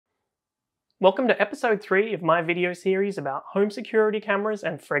Welcome to episode 3 of my video series about home security cameras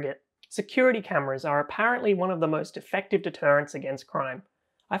and Frigate. Security cameras are apparently one of the most effective deterrents against crime.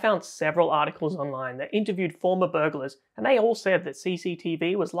 I found several articles online that interviewed former burglars, and they all said that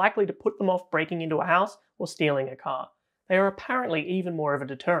CCTV was likely to put them off breaking into a house or stealing a car. They are apparently even more of a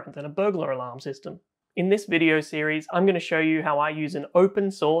deterrent than a burglar alarm system. In this video series, I'm going to show you how I use an open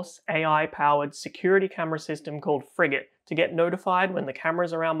source, AI-powered security camera system called Frigate to get notified when the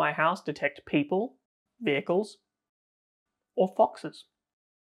cameras around my house detect people, vehicles, or foxes.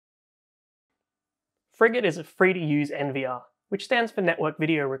 Frigate is a free-to-use NVR, which stands for Network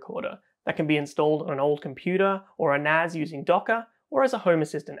Video Recorder, that can be installed on an old computer or a NAS using Docker or as a Home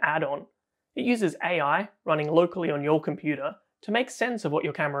Assistant add-on. It uses AI running locally on your computer to make sense of what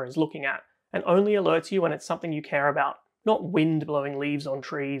your camera is looking at, and only alerts you when it's something you care about, not wind blowing leaves on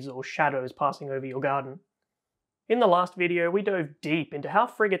trees or shadows passing over your garden. In the last video, we dove deep into how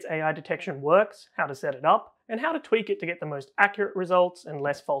Frigate's AI detection works, how to set it up, and how to tweak it to get the most accurate results and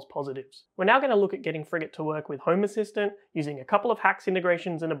less false positives. We're now going to look at getting Frigate to work with Home Assistant using a couple of HACS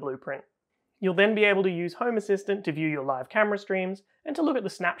integrations and a blueprint. You'll then be able to use Home Assistant to view your live camera streams and to look at the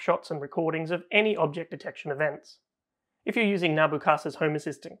snapshots and recordings of any object detection events. If you're using Nabucasa's Home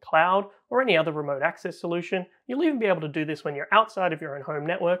Assistant Cloud or any other remote access solution, you'll even be able to do this when you're outside of your own home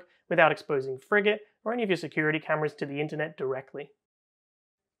network without exposing Frigate or any of your security cameras to the internet directly.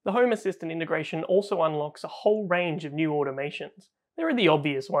 The Home Assistant integration also unlocks a whole range of new automations. There are the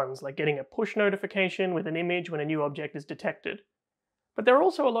obvious ones, like getting a push notification with an image when a new object is detected. But there are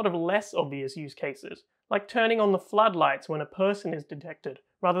also a lot of less obvious use cases, like turning on the floodlights when a person is detected,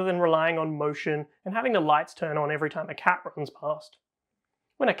 rather than relying on motion and having the lights turn on every time a cat runs past.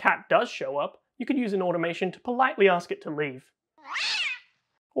 When a cat does show up, you could use an automation to politely ask it to leave.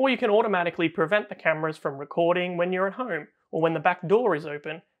 Or you can automatically prevent the cameras from recording when you're at home, or when the back door is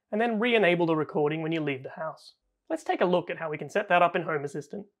open, and then re-enable the recording when you leave the house. Let's take a look at how we can set that up in Home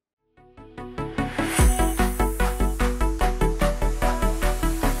Assistant.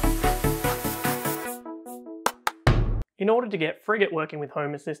 In order to get Frigate working with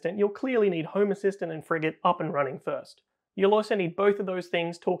Home Assistant, you'll clearly need Home Assistant and Frigate up and running first. You'll also need both of those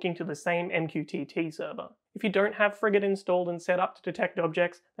things talking to the same MQTT server. If you don't have Frigate installed and set up to detect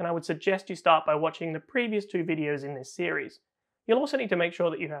objects, then I would suggest you start by watching the previous 2 videos in this series. You'll also need to make sure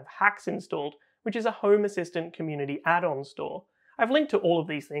that you have HACS installed, which is a Home Assistant community add-on store. I've linked to all of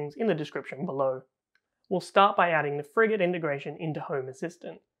these things in the description below. We'll start by adding the Frigate integration into Home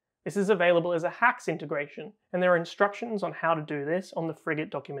Assistant. This is available as a HACS integration, and there are instructions on how to do this on the Frigate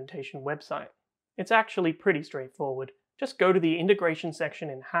documentation website. It's actually pretty straightforward. Just go to the integration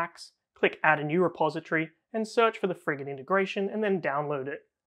section in HACS, click Add a new repository, and search for the Frigate integration and then download it.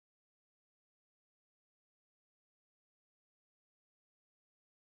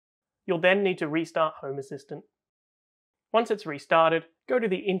 You'll then need to restart Home Assistant. Once it's restarted, go to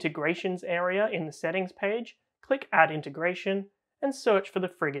the Integrations area in the Settings page, click Add Integration, and search for the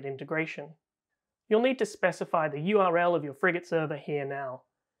Frigate integration. You'll need to specify the URL of your Frigate server here now.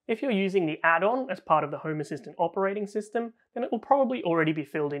 If you're using the add-on as part of the Home Assistant operating system, then it will probably already be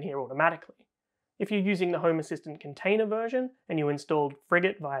filled in here automatically. If you're using the Home Assistant container version and you installed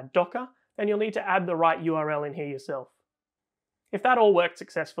Frigate via Docker, then you'll need to add the right URL in here yourself. If that all worked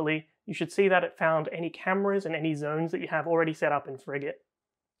successfully, you should see that it found any cameras and any zones that you have already set up in Frigate.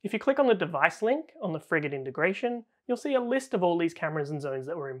 If you click on the device link on the Frigate integration, you'll see a list of all these cameras and zones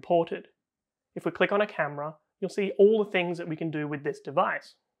that were imported. If we click on a camera, you'll see all the things that we can do with this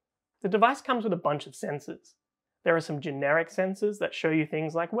device. The device comes with a bunch of sensors. There are some generic sensors that show you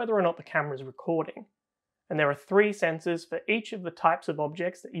things like whether or not the camera is recording. And there are 3 sensors for each of the types of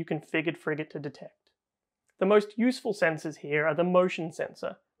objects that you configured Frigate to detect. The most useful sensors here are the motion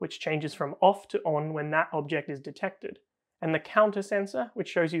sensor, which changes from off to on when that object is detected, and the counter sensor, which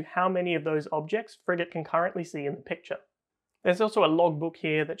shows you how many of those objects Frigate can currently see in the picture. There's also a logbook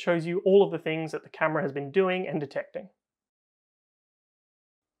here that shows you all of the things that the camera has been doing and detecting.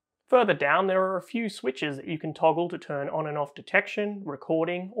 Further down, there are a few switches that you can toggle to turn on and off detection,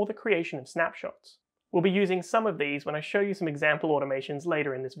 recording, or the creation of snapshots. We'll be using some of these when I show you some example automations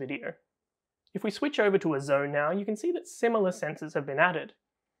later in this video. If we switch over to a zone now, you can see that similar sensors have been added.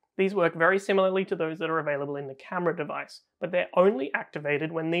 These work very similarly to those that are available in the camera device, but they're only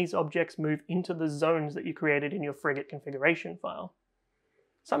activated when these objects move into the zones that you created in your Frigate configuration file.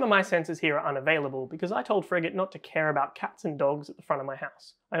 Some of my sensors here are unavailable because I told Frigate not to care about cats and dogs at the front of my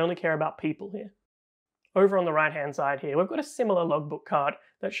house. I only care about people here. Over on the right hand side here, we've got a similar logbook card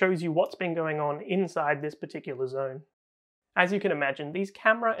that shows you what's been going on inside this particular zone. As you can imagine, these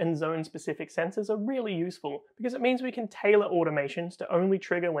camera and zone-specific sensors are really useful because it means we can tailor automations to only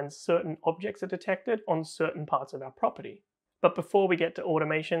trigger when certain objects are detected on certain parts of our property. But before we get to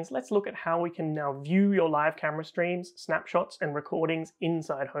automations, let's look at how we can now view your live camera streams, snapshots, and recordings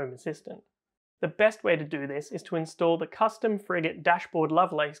inside Home Assistant. The best way to do this is to install the custom Frigate Dashboard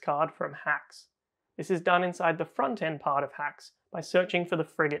Lovelace card from HACS. This is done inside the front-end part of HACS by searching for the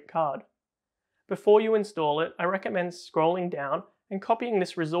Frigate card. Before you install it, I recommend scrolling down and copying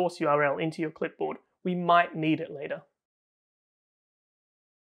this resource URL into your clipboard. We might need it later.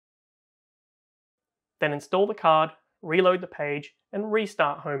 Then install the card, reload the page, and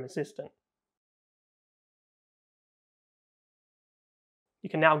restart Home Assistant. You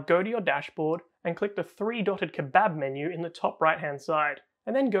can now go to your dashboard and click the three-dotted kebab menu in the top right-hand side,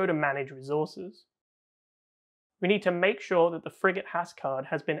 and then go to Manage Resources. We need to make sure that the Frigate HACS card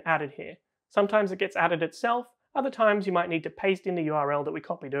has been added here. Sometimes it gets added itself, other times you might need to paste in the URL that we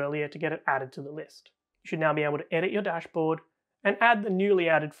copied earlier to get it added to the list. You should now be able to edit your dashboard and add the newly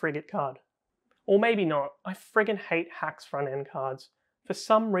added Frigate card. Or maybe not. I friggin' hate HACS front-end cards. For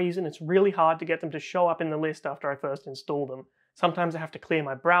some reason, it's really hard to get them to show up in the list after I first install them. Sometimes I have to clear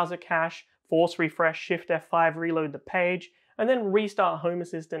my browser cache, force refresh, Shift F5, reload the page, and then restart Home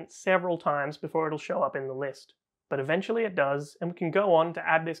Assistant several times before it'll show up in the list. But eventually it does, and we can go on to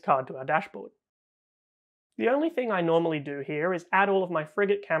add this card to our dashboard. The only thing I normally do here is add all of my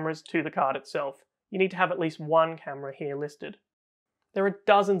Frigate cameras to the card itself. You need to have at least one camera here listed. There are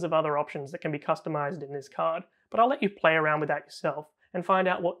dozens of other options that can be customized in this card, but I'll let you play around with that yourself and find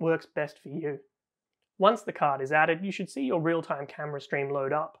out what works best for you. Once the card is added, you should see your real-time camera stream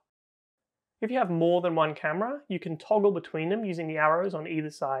load up. If you have more than one camera, you can toggle between them using the arrows on either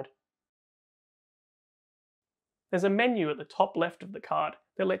side. There's a menu at the top left of the card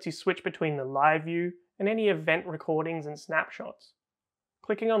that lets you switch between the live view and any event recordings and snapshots.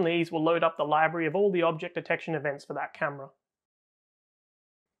 Clicking on these will load up the library of all the object detection events for that camera.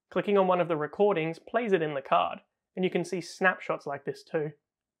 Clicking on one of the recordings plays it in the card, and you can see snapshots like this too.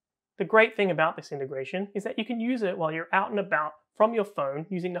 The great thing about this integration is that you can use it while you're out and about from your phone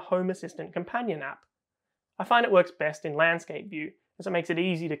using the Home Assistant companion app. I find it works best in landscape view, as it makes it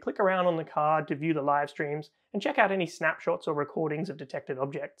easy to click around on the card to view the live streams and check out any snapshots or recordings of detected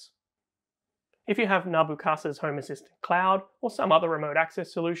objects. If you have Nabucasa's Home Assistant Cloud or some other remote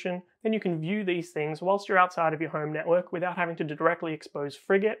access solution, then you can view these things whilst you're outside of your home network without having to directly expose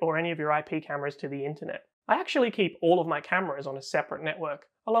Frigate or any of your IP cameras to the internet. I actually keep all of my cameras on a separate network,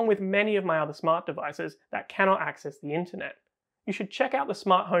 along with many of my other smart devices that cannot access the internet. You should check out the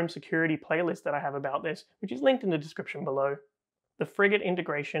Smart Home Security playlist that I have about this, which is linked in the description below. The Frigate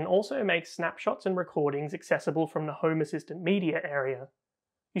integration also makes snapshots and recordings accessible from the Home Assistant media area.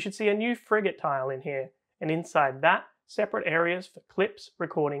 You should see a new Frigate tile in here, and inside that, separate areas for clips,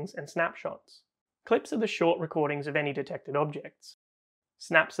 recordings, and snapshots. Clips are the short recordings of any detected objects.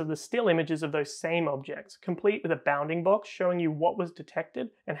 Snaps are the still images of those same objects, complete with a bounding box showing you what was detected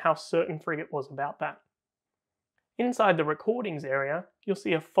and how certain Frigate was about that. Inside the recordings area, you'll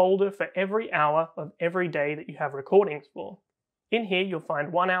see a folder for every hour of every day that you have recordings for. In here, you'll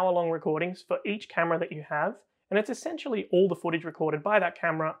find 1 hour-long recordings for each camera that you have, and it's essentially all the footage recorded by that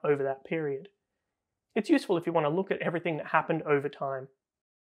camera over that period. It's useful if you want to look at everything that happened over time.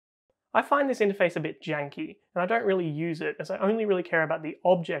 I find this interface a bit janky, and I don't really use it as I only really care about the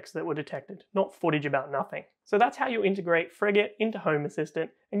objects that were detected, not footage about nothing. So that's how you integrate Frigate into Home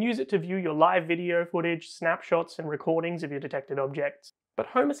Assistant and use it to view your live video footage, snapshots, and recordings of your detected objects. But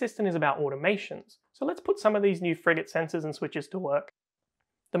Home Assistant is about automations, so let's put some of these new Frigate sensors and switches to work.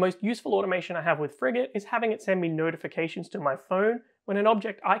 The most useful automation I have with Frigate is having it send me notifications to my phone when an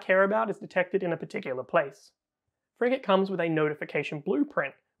object I care about is detected in a particular place. Frigate comes with a notification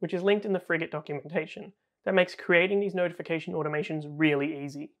blueprint, which is linked in the Frigate documentation, that makes creating these notification automations really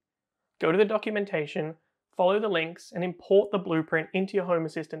easy. Go to the documentation, follow the links, and import the blueprint into your Home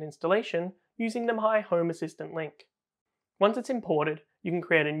Assistant installation using the My Home Assistant link. Once it's imported, you can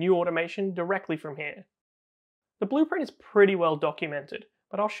create a new automation directly from here. The blueprint is pretty well documented,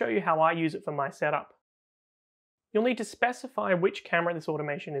 but I'll show you how I use it for my setup. You'll need to specify which camera this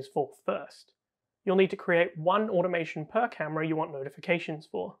automation is for first. You'll need to create one automation per camera you want notifications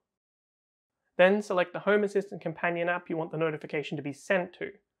for. Then select the Home Assistant companion app you want the notification to be sent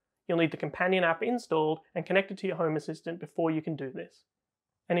to. You'll need the companion app installed and connected to your Home Assistant before you can do this.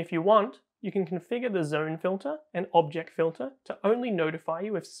 And if you want, you can configure the zone filter and object filter to only notify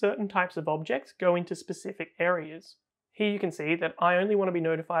you if certain types of objects go into specific areas. Here you can see that I only want to be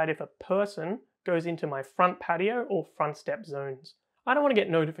notified if a person goes into my front patio or front step zones. I don't want to get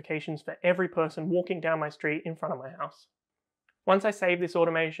notifications for every person walking down my street in front of my house. Once I save this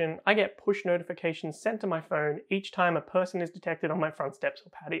automation, I get push notifications sent to my phone each time a person is detected on my front steps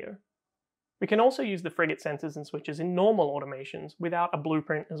or patio. We can also use the Frigate sensors and switches in normal automations without a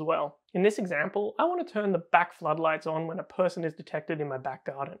blueprint as well. In this example, I want to turn the back floodlights on when a person is detected in my back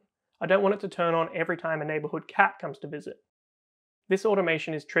garden. I don't want it to turn on every time a neighborhood cat comes to visit. This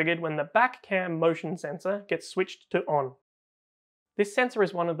automation is triggered when the back cam motion sensor gets switched to on. This sensor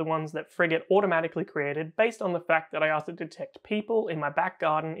is one of the ones that Frigate automatically created based on the fact that I asked it to detect people in my back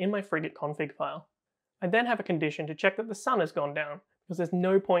garden in my Frigate config file. I then have a condition to check that the sun has gone down, because there's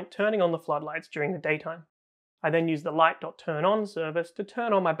no point turning on the floodlights during the daytime. I then use the light.turnOn service to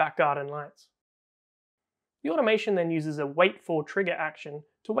turn on my back garden lights. The automation then uses a wait for trigger action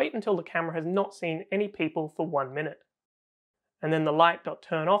to wait until the camera has not seen any people for 1 minute. And then the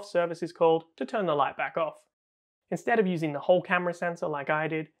light.turnoff service is called to turn the light back off. Instead of using the whole camera sensor like I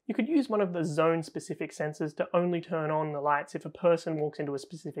did, you could use one of the zone-specific sensors to only turn on the lights if a person walks into a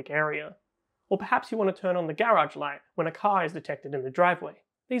specific area. Or perhaps you want to turn on the garage light when a car is detected in the driveway.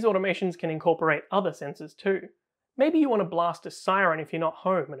 These automations can incorporate other sensors too. Maybe you want to blast a siren if you're not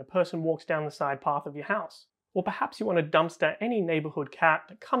home and a person walks down the side path of your house. Or perhaps you want to dumpster any neighborhood cat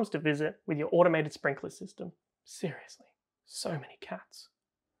that comes to visit with your automated sprinkler system. Seriously, so many cats.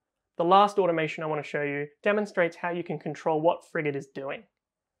 The last automation I want to show you demonstrates how you can control what Frigate is doing.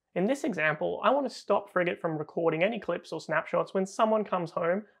 In this example, I want to stop Frigate from recording any clips or snapshots when someone comes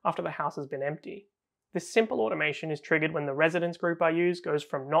home after the house has been empty. This simple automation is triggered when the residence group I use goes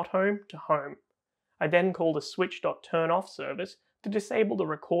from not home to home. I then call the switch.turnoff service to disable the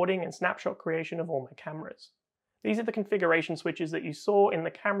recording and snapshot creation of all my cameras. These are the configuration switches that you saw in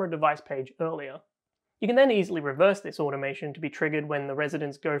the camera device page earlier. You can then easily reverse this automation to be triggered when the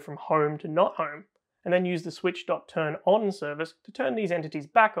residents go from home to not home, and then use the switch.turnOn service to turn these entities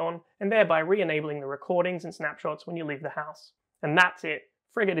back on and thereby re-enabling the recordings and snapshots when you leave the house. And that's it.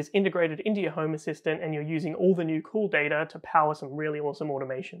 Frigate is integrated into your Home Assistant and you're using all the new cool data to power some really awesome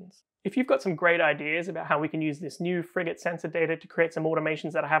automations. If you've got some great ideas about how we can use this new Frigate sensor data to create some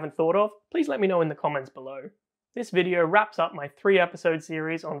automations that I haven't thought of, please let me know in the comments below. This video wraps up my 3-episode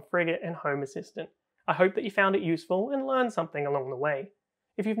series on Frigate and Home Assistant. I hope that you found it useful and learned something along the way.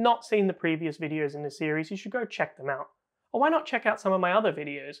 If you've not seen the previous videos in the series, you should go check them out. Or why not check out some of my other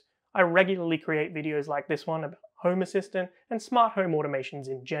videos? I regularly create videos like this one about Home Assistant and smart home automations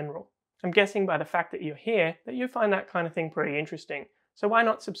in general. I'm guessing by the fact that you're here that you find that kind of thing pretty interesting. So why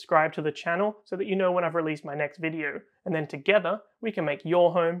not subscribe to the channel so that you know when I've released my next video, and then together we can make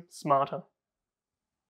your home smarter.